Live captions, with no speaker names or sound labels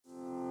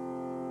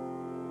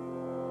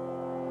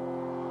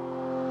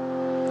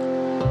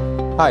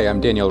Hi,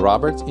 I'm Daniel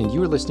Roberts, and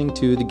you are listening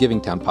to the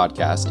Giving Town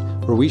podcast,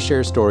 where we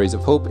share stories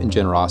of hope and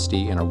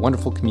generosity in our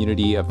wonderful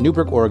community of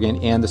Newberg,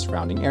 Oregon, and the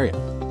surrounding area.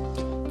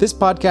 This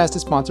podcast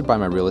is sponsored by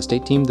my real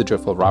estate team, the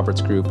Driftwell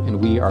Roberts Group,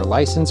 and we are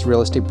licensed real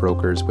estate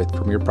brokers with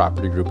Premier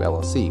Property Group,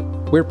 LLC.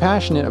 We're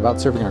passionate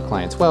about serving our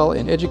clients well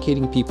and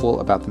educating people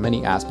about the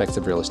many aspects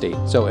of real estate.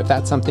 So if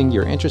that's something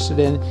you're interested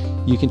in,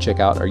 you can check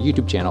out our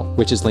YouTube channel,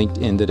 which is linked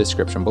in the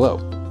description below.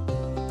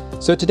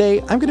 So today,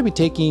 I'm going to be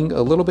taking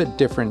a little bit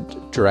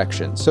different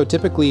direction. So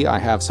typically, I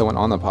have someone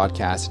on the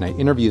podcast and I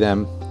interview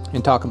them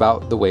and talk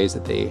about the ways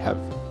that they have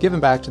given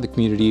back to the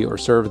community or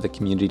served the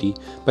community.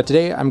 But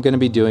today, I'm going to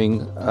be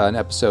doing an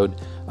episode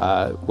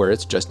where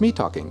it's just me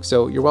talking.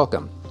 So you're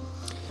welcome.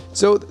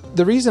 So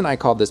the reason I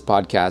called this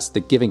podcast The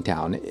Giving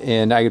Town,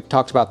 and I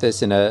talked about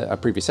this in a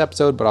previous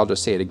episode, but I'll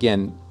just say it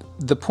again.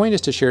 The point is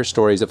to share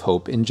stories of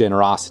hope and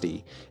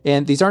generosity.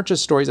 And these aren't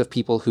just stories of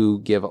people who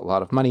give a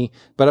lot of money,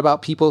 but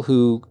about people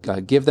who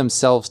give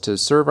themselves to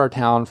serve our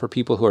town, for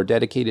people who are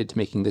dedicated to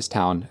making this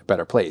town a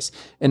better place.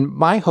 And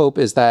my hope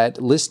is that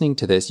listening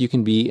to this, you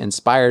can be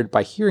inspired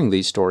by hearing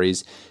these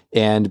stories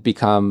and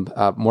become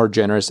more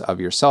generous of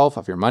yourself,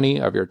 of your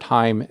money, of your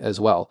time as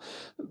well.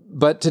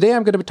 But today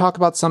I'm going to talk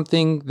about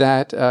something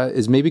that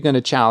is maybe going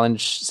to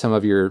challenge some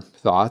of your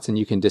thoughts, and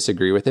you can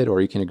disagree with it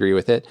or you can agree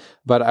with it.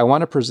 But I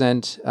want to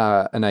present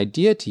an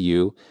idea to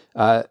you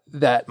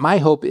that my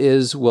hope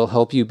is will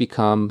help you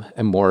become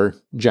a more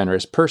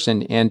generous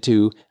person and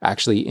to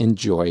actually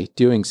enjoy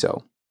doing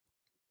so.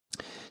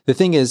 The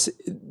thing is,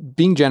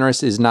 being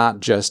generous is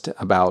not just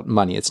about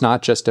money. It's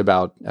not just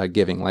about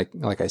giving.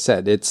 Like I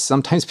said, it's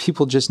sometimes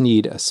people just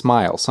need a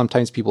smile.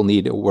 Sometimes people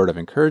need a word of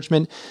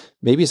encouragement.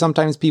 Maybe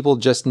sometimes people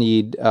just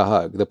need a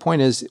hug. The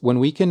point is, when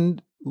we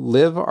can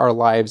live our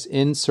lives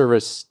in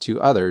service to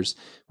others,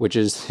 which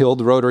is the old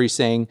Rotary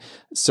saying,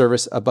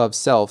 service above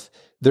self,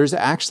 there's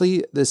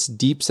actually this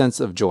deep sense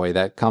of joy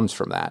that comes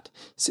from that.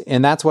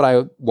 And that's what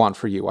I want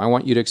for you. I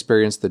want you to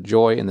experience the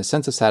joy and the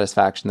sense of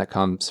satisfaction that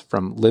comes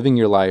from living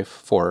your life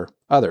for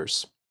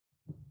others.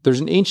 There's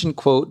an ancient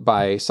quote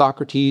by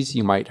Socrates.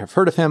 You might have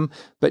heard of him,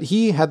 but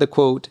he had the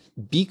quote,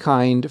 "Be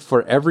kind,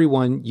 for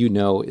everyone you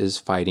know is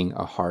fighting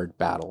a hard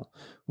battle."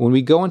 When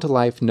we go into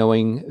life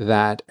knowing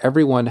that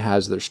everyone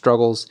has their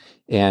struggles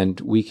and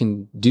we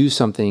can do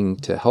something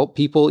to help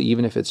people,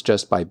 even if it's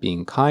just by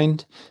being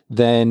kind,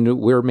 then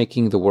we're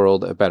making the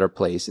world a better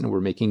place and we're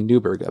making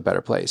Newberg a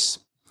better place.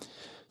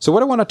 So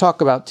what I want to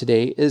talk about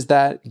today is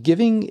that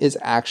giving is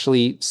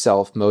actually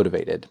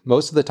self-motivated.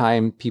 Most of the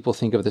time, people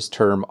think of this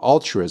term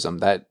altruism,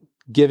 that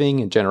giving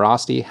and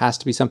generosity has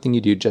to be something you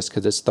do just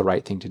because it's the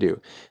right thing to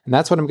do. And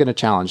that's what I'm going to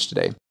challenge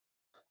today.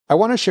 I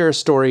want to share a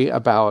story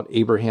about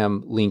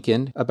Abraham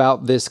Lincoln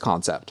about this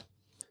concept.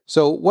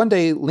 So one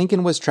day,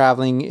 Lincoln was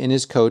traveling in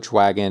his coach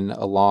wagon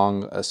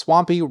along a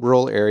swampy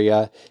rural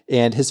area,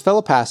 and his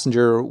fellow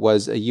passenger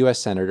was a U.S.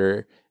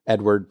 Senator,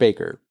 Edward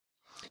Baker.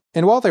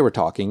 And while they were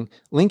talking,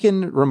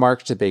 Lincoln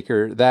remarked to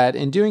Baker that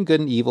in doing good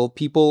and evil,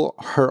 people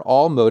are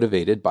all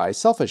motivated by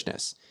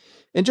selfishness.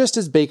 And just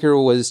as Baker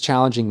was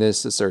challenging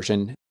this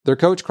assertion, their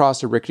coach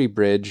crossed a rickety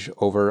bridge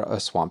over a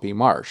swampy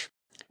marsh.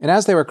 And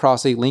as they were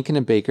crossing, Lincoln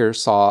and Baker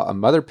saw a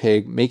mother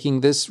pig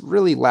making this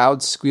really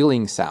loud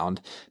squealing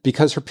sound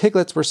because her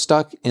piglets were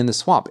stuck in the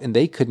swamp and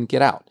they couldn't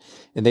get out,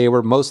 and they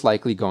were most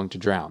likely going to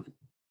drown.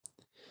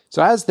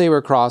 So as they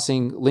were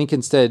crossing,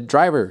 Lincoln said,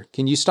 "Driver,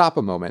 can you stop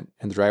a moment?"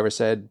 And the driver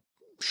said,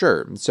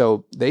 "Sure."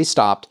 So they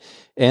stopped,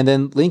 and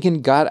then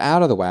Lincoln got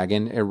out of the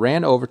wagon and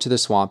ran over to the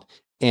swamp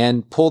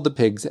and pulled the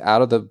pigs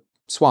out of the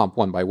swamp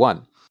one by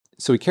one.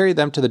 So he carried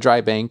them to the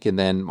dry bank, and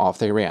then off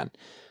they ran.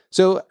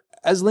 So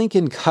as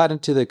Lincoln got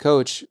into the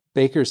coach,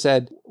 Baker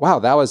said, "Wow,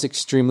 that was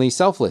extremely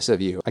selfless of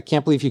you. I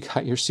can't believe you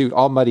got your suit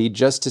all muddy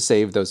just to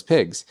save those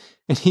pigs."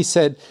 And he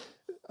said,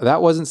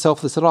 "That wasn't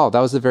selfless at all. That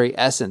was the very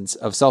essence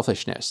of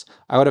selfishness.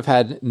 I would have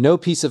had no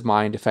peace of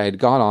mind if I had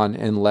gone on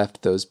and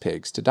left those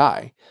pigs to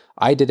die.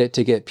 I did it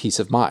to get peace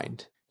of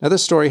mind." Now,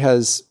 this story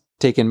has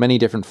taken many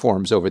different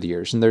forms over the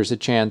years, and there's a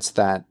chance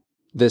that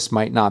this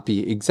might not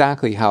be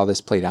exactly how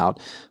this played out.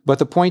 But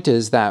the point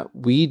is that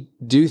we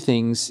do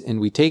things and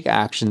we take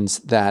actions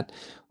that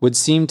would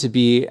seem to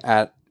be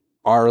at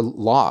our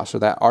loss or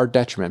that our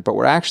detriment, but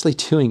we're actually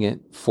doing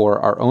it for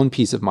our own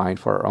peace of mind,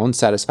 for our own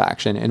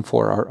satisfaction, and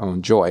for our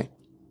own joy.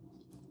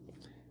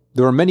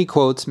 There are many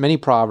quotes, many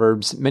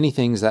proverbs, many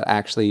things that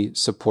actually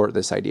support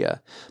this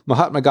idea.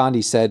 Mahatma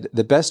Gandhi said,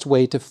 "The best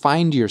way to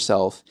find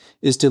yourself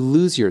is to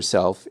lose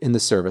yourself in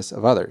the service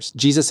of others."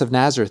 Jesus of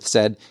Nazareth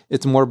said,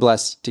 "It's more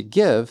blessed to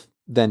give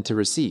than to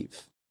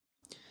receive."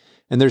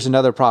 And there's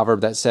another proverb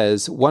that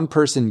says, "One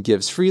person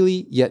gives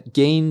freely, yet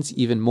gains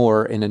even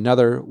more, and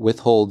another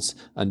withholds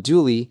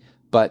unduly,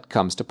 but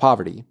comes to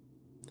poverty."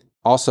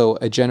 Also,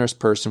 a generous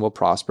person will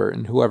prosper,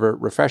 and whoever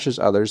refreshes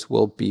others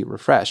will be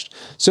refreshed.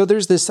 So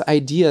there's this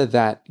idea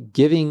that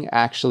giving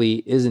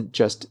actually isn't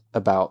just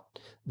about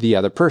the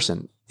other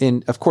person.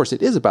 And of course,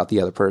 it is about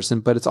the other person,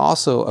 but it's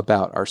also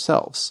about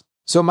ourselves.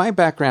 So my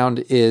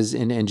background is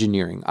in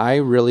engineering. I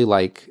really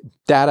like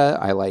data,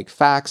 I like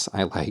facts,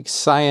 I like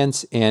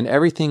science, and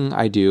everything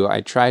I do,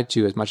 I try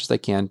to, as much as I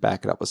can,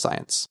 back it up with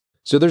science.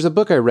 So there's a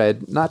book I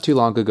read not too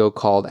long ago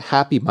called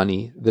Happy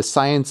Money, The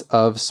Science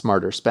of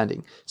Smarter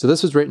Spending. So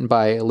this was written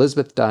by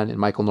Elizabeth Dunn and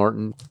Michael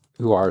Norton,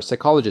 who are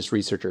psychologist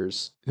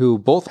researchers who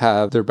both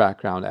have their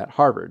background at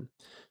Harvard.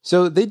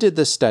 So they did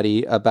this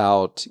study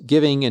about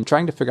giving and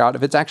trying to figure out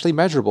if it's actually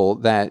measurable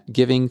that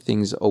giving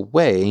things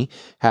away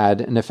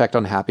had an effect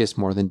on happiness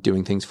more than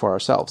doing things for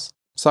ourselves.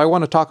 So I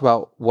want to talk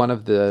about one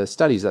of the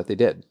studies that they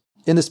did.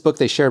 In this book,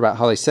 they share about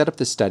how they set up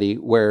this study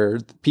where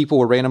people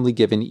were randomly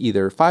given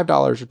either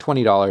 $5 or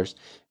 $20,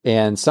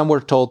 and some were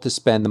told to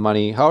spend the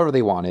money however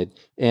they wanted,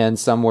 and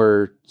some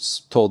were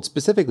told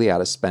specifically how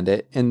to spend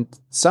it, and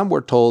some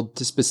were told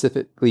to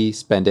specifically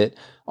spend it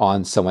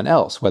on someone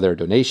else, whether a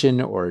donation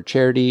or a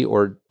charity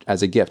or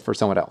as a gift for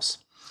someone else.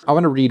 I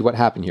want to read what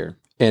happened here.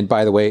 And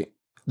by the way,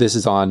 this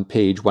is on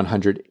page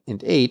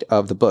 108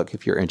 of the book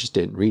if you're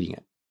interested in reading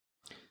it.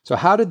 So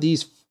how did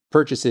these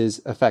purchases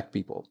affect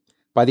people?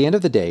 By the end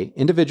of the day,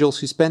 individuals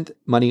who spent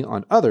money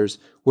on others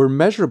were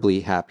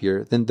measurably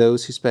happier than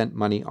those who spent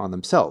money on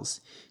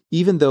themselves,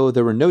 even though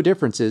there were no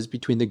differences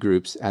between the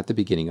groups at the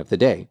beginning of the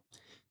day.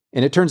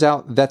 And it turns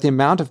out that the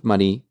amount of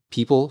money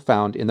people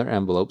found in their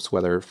envelopes,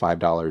 whether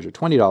 $5 or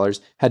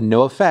 $20, had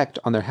no effect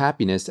on their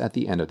happiness at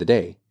the end of the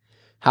day.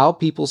 How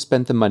people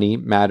spent the money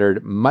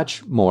mattered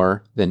much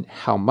more than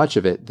how much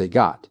of it they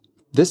got.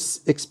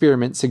 This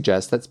experiment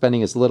suggests that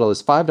spending as little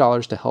as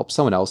 $5 to help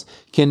someone else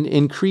can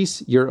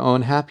increase your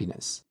own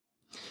happiness.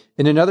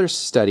 In another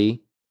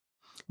study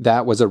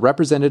that was a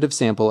representative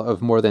sample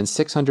of more than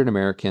 600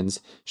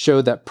 Americans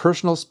showed that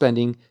personal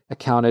spending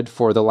accounted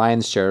for the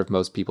lion's share of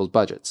most people's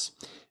budgets.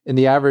 In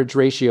the average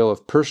ratio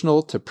of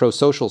personal to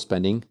pro-social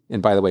spending,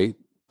 and by the way,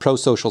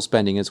 pro-social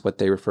spending is what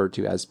they refer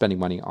to as spending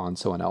money on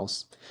someone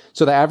else.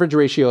 So the average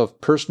ratio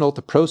of personal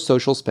to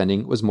pro-social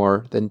spending was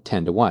more than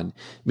 10 to 1,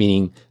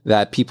 meaning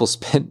that people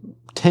spent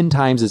 10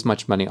 times as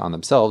much money on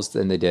themselves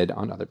than they did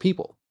on other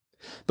people.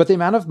 But the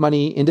amount of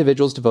money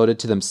individuals devoted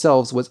to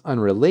themselves was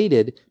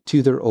unrelated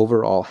to their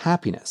overall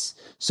happiness.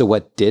 So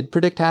what did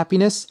predict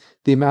happiness?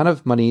 The amount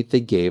of money they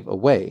gave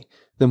away.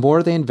 The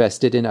more they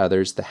invested in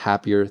others, the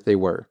happier they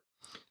were.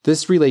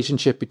 This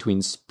relationship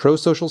between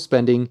pro-social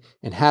spending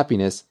and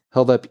happiness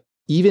held up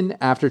even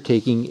after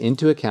taking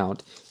into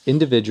account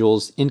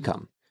individuals'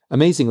 income.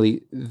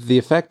 Amazingly, the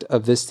effect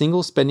of this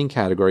single spending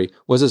category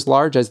was as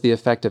large as the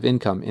effect of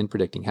income in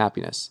predicting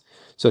happiness.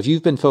 So if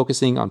you've been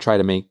focusing on trying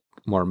to make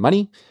more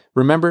money,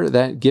 remember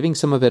that giving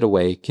some of it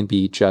away can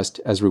be just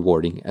as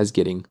rewarding as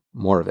getting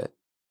more of it.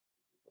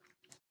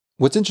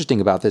 What's interesting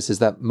about this is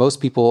that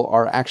most people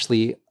are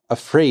actually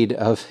afraid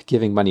of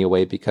giving money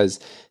away because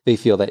they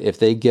feel that if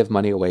they give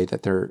money away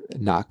that they're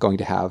not going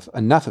to have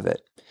enough of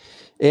it.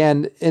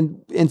 And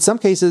in some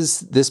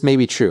cases, this may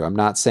be true. I'm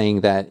not saying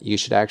that you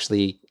should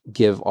actually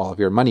give all of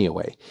your money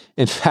away.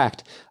 In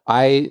fact,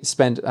 I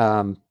spent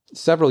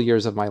several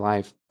years of my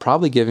life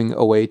probably giving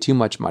away too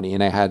much money,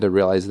 and I had to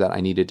realize that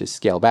I needed to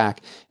scale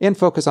back and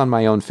focus on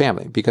my own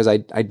family because I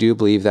do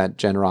believe that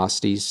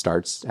generosity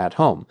starts at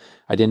home.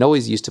 I didn't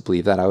always used to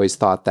believe that. I always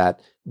thought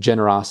that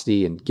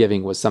generosity and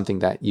giving was something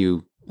that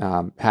you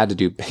had to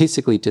do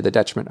basically to the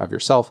detriment of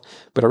yourself,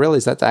 but I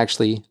realized that's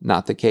actually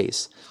not the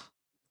case.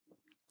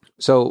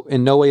 So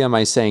in no way am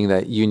I saying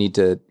that you need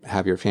to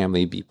have your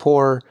family be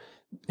poor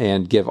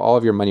and give all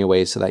of your money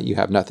away so that you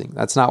have nothing.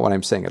 That's not what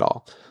I'm saying at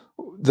all.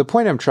 The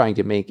point I'm trying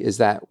to make is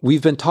that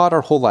we've been taught our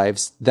whole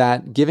lives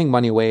that giving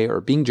money away or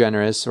being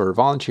generous or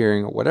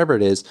volunteering or whatever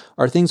it is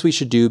are things we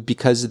should do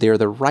because they're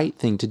the right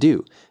thing to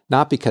do,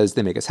 not because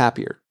they make us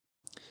happier.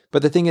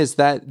 But the thing is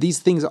that these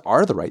things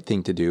are the right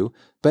thing to do,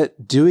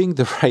 but doing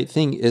the right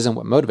thing isn't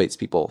what motivates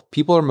people.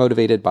 People are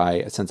motivated by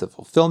a sense of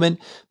fulfillment,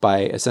 by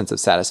a sense of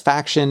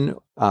satisfaction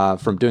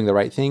from doing the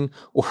right thing,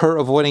 or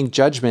avoiding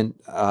judgment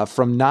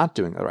from not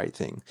doing the right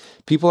thing.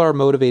 People are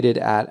motivated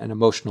at an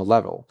emotional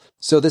level.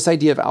 So this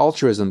idea of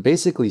altruism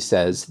basically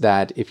says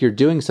that if you're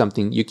doing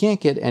something, you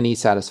can't get any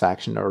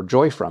satisfaction or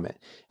joy from it.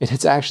 And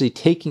it's actually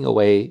taking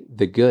away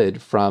the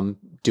good from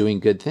doing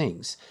good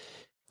things.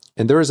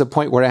 And there was a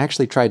point where I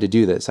actually tried to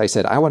do this. I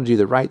said, I want to do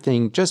the right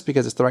thing just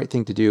because it's the right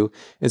thing to do.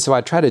 And so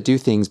I try to do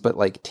things, but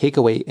like take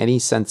away any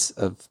sense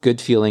of good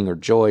feeling or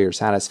joy or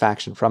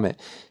satisfaction from it.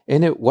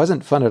 And it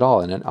wasn't fun at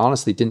all. And it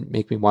honestly didn't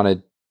make me want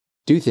to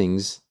do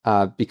things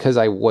because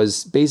I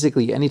was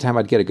basically, anytime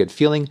I'd get a good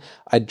feeling,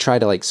 I'd try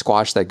to like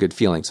squash that good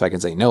feeling. So I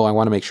can say, no, I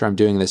want to make sure I'm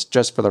doing this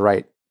just for the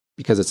right,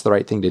 because it's the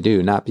right thing to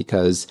do, not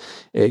because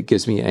it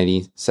gives me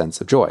any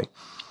sense of joy.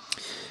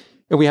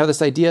 And we have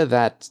this idea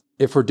that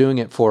if we're doing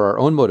it for our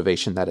own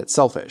motivation, that it's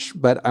selfish.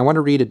 But I want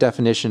to read a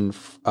definition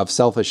of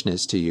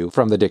selfishness to you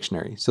from the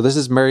dictionary. So this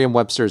is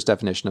Merriam-Webster's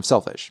definition of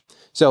selfish.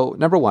 So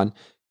number one,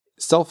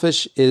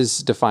 selfish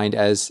is defined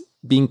as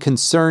being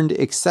concerned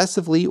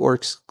excessively or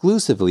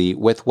exclusively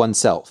with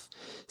oneself,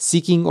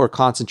 seeking or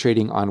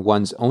concentrating on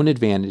one's own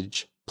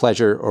advantage,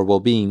 pleasure, or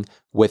well-being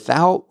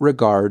without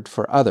regard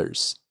for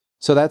others.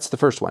 So that's the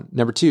first one.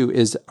 Number 2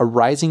 is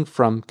arising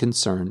from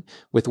concern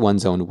with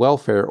one's own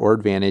welfare or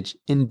advantage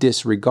in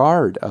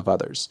disregard of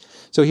others.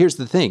 So here's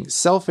the thing.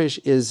 Selfish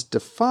is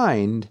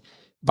defined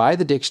by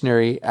the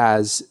dictionary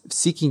as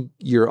seeking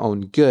your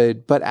own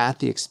good, but at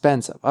the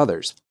expense of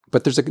others.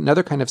 But there's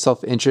another kind of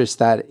self-interest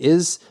that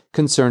is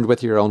concerned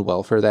with your own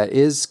welfare, that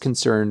is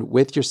concerned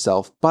with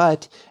yourself,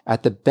 but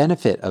at the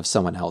benefit of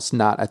someone else,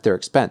 not at their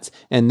expense.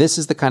 And this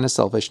is the kind of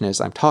selfishness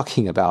I'm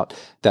talking about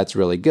that's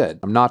really good.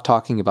 I'm not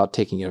talking about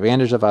taking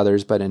advantage of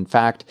others, but in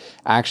fact,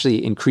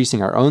 actually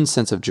increasing our own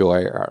sense of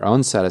joy, our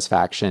own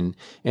satisfaction,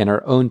 and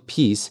our own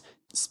peace,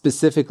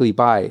 specifically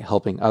by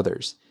helping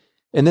others.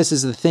 And this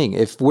is the thing.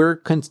 If we're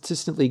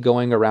consistently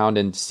going around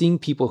and seeing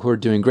people who are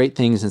doing great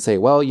things and say,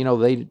 well,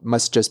 they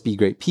must just be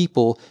great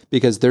people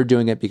because they're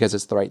doing it because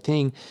it's the right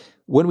thing.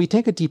 When we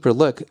take a deeper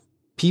look,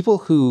 people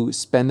who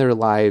spend their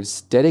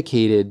lives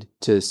dedicated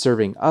to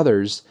serving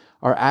others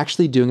are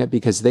actually doing it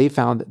because they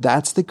found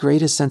that's the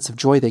greatest sense of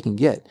joy they can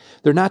get.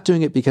 They're not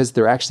doing it because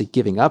they're actually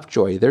giving up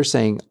joy. They're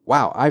saying,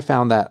 wow, I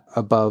found that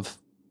above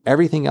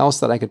everything else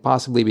that I could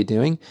possibly be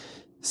doing.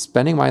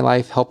 Spending my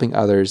life helping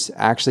others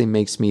actually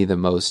makes me the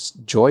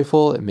most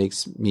joyful. It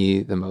makes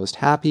me the most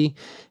happy.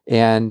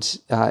 And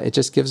it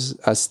just gives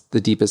us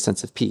the deepest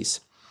sense of peace.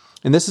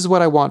 And this is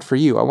what I want for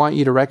you. I want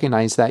you to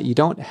recognize that you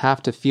don't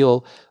have to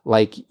feel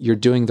like you're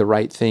doing the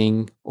right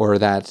thing, or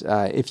that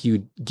if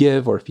you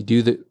give or if you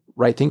do the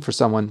right thing for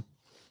someone,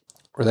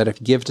 or that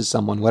if you give to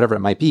someone, whatever it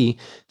might be,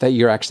 that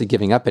you're actually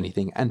giving up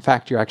anything. In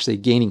fact, you're actually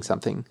gaining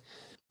something.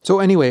 So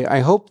anyway,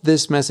 I hope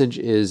this message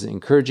is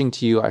encouraging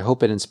to you. I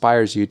hope it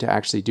inspires you to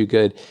actually do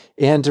good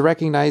and to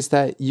recognize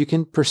that you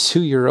can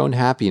pursue your own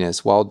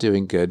happiness while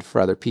doing good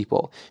for other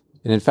people.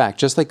 And in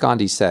fact, just like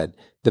Gandhi said,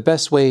 the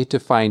best way to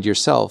find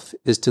yourself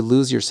is to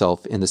lose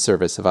yourself in the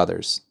service of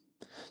others.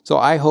 So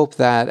I hope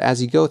that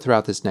as you go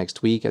throughout this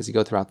next week, as you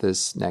go throughout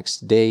this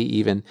next day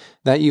even,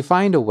 that you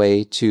find a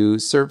way to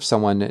serve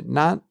someone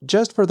not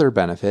just for their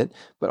benefit,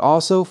 but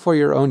also for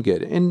your own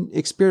good. And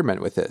experiment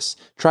with this.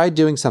 Try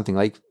doing something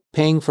like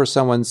paying for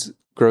someone's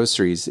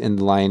groceries in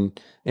the line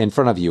in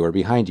front of you or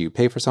behind you.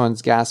 Pay for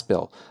someone's gas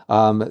bill.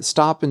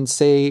 Stop and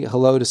say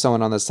hello to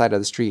someone on the side of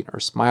the street or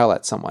smile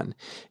at someone.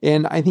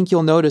 And I think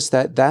you'll notice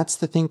that that's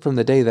the thing from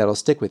the day that'll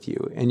stick with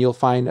you. And you'll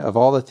find of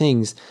all the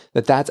things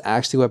that's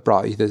actually what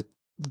brought you the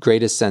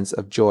greatest sense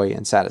of joy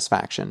and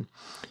satisfaction.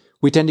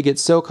 We tend to get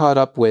so caught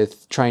up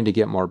with trying to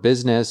get more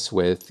business,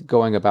 with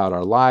going about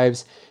our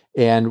lives,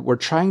 and we're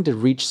trying to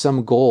reach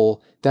some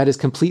goal that is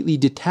completely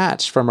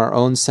detached from our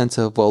own sense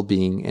of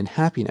well-being and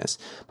happiness.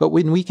 But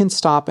when we can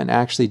stop and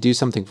actually do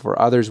something for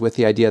others with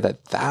the idea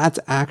that that's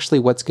actually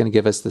what's going to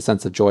give us the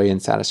sense of joy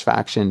and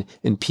satisfaction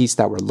and peace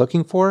that we're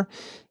looking for,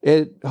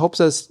 it helps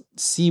us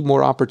see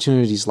more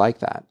opportunities like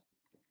that.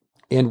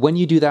 And when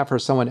you do that for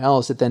someone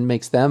else, it then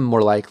makes them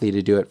more likely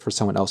to do it for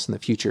someone else in the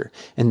future.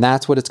 And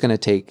that's what it's going to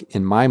take,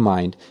 in my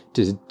mind,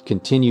 to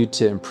continue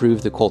to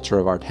improve the culture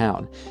of our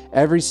town.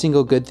 Every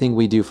single good thing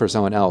we do for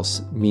someone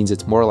else means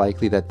it's more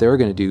likely that they're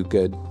going to do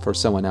good for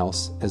someone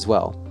else as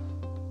well.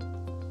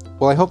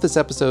 Well, I hope this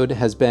episode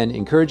has been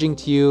encouraging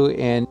to you.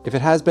 And if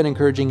it has been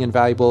encouraging and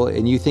valuable,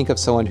 and you think of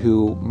someone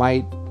who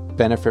might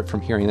benefit from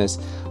hearing this,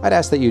 I'd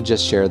ask that you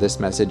just share this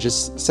message.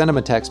 Just send them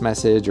a text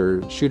message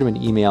or shoot them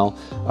an email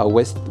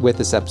with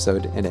this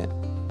episode in it.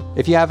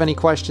 If you have any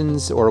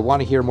questions or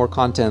want to hear more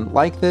content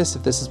like this,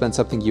 if this has been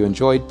something you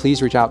enjoyed,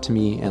 please reach out to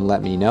me and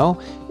let me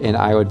know, and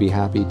I would be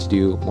happy to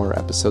do more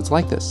episodes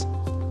like this.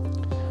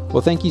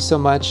 Well, thank you so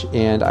much,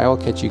 and I will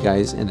catch you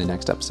guys in the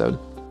next episode.